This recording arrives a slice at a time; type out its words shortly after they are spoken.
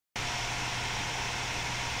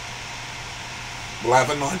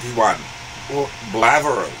Blather 91. Or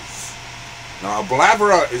blatherers. Now, a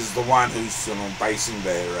blatherer is the one who's basing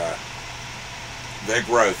their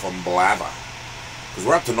growth on blather. Because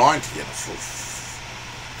we're up to 90 and it's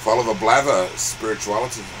follow the blather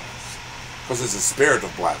spirituality. Because there's a spirit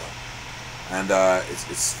of blather. And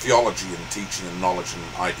it's theology and teaching and knowledge and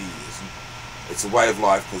ideas. And it's a way of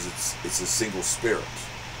life because it's a single spirit.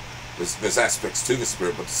 There's aspects to the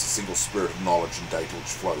spirit, but it's a single spirit of knowledge and data which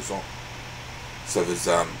flows on. So there's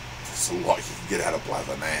a lot you can get out of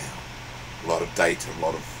blather now. A lot of data, a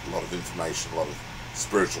lot of information, a lot of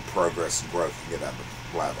spiritual progress and growth you can get out of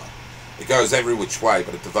blather. It goes every which way,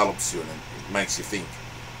 but it develops you and it makes you think,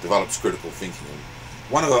 develops critical thinking. And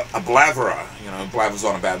one of a blatherer, blathers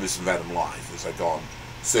on about this and that in life as they go on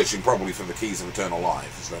searching probably for the keys of eternal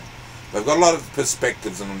life. Is that they've got a lot of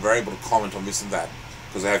perspectives and they're able to comment on this and that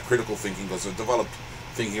because they have critical thinking, because they've developed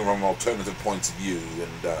thinking from alternative points of view,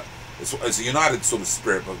 and it's a united sort of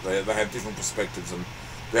spirit, but they have different perspectives and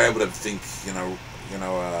they're able to think,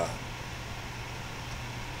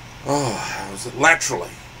 laterally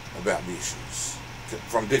about the issues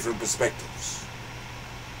from different perspectives.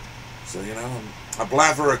 So, a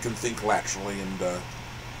blatherer can think laterally and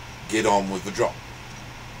get on with the job.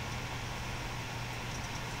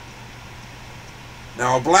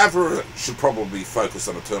 Now, a blatherer should probably focus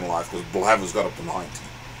on eternal life because blather's got up to 90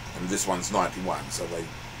 and this one's 91. So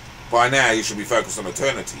by now you should be focused on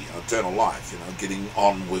eternity, eternal life, getting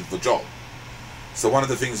on with the job. So one of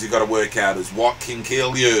the things you've got to work out is what can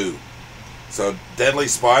kill you. So deadly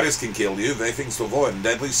spiders can kill you, they're things to avoid, and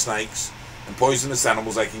deadly snakes and poisonous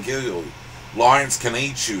animals, they can kill you. Lions can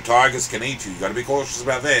eat you, tigers can eat you, you've got to be cautious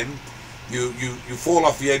about them. You fall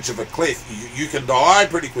off the edge of a cliff, you can die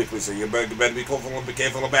pretty quickly, so you better be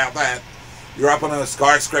careful about that. You're up on a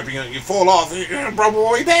skyscraper, you fall off, you're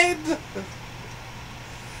probably dead.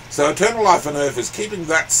 So eternal life on earth is keeping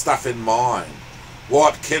that stuff in mind.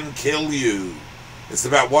 What can kill you? It's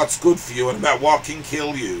about what's good for you and about what can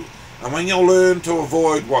kill you. And when you learn to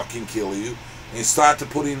avoid what can kill you, and you start to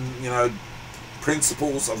put in,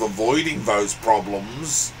 principles of avoiding those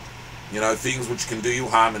problems, things which can do you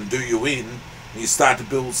harm and do you in, and you start to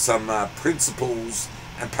build some principles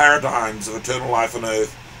and paradigms of eternal life on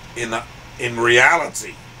earth in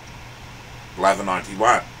reality. Blather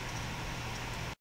 91.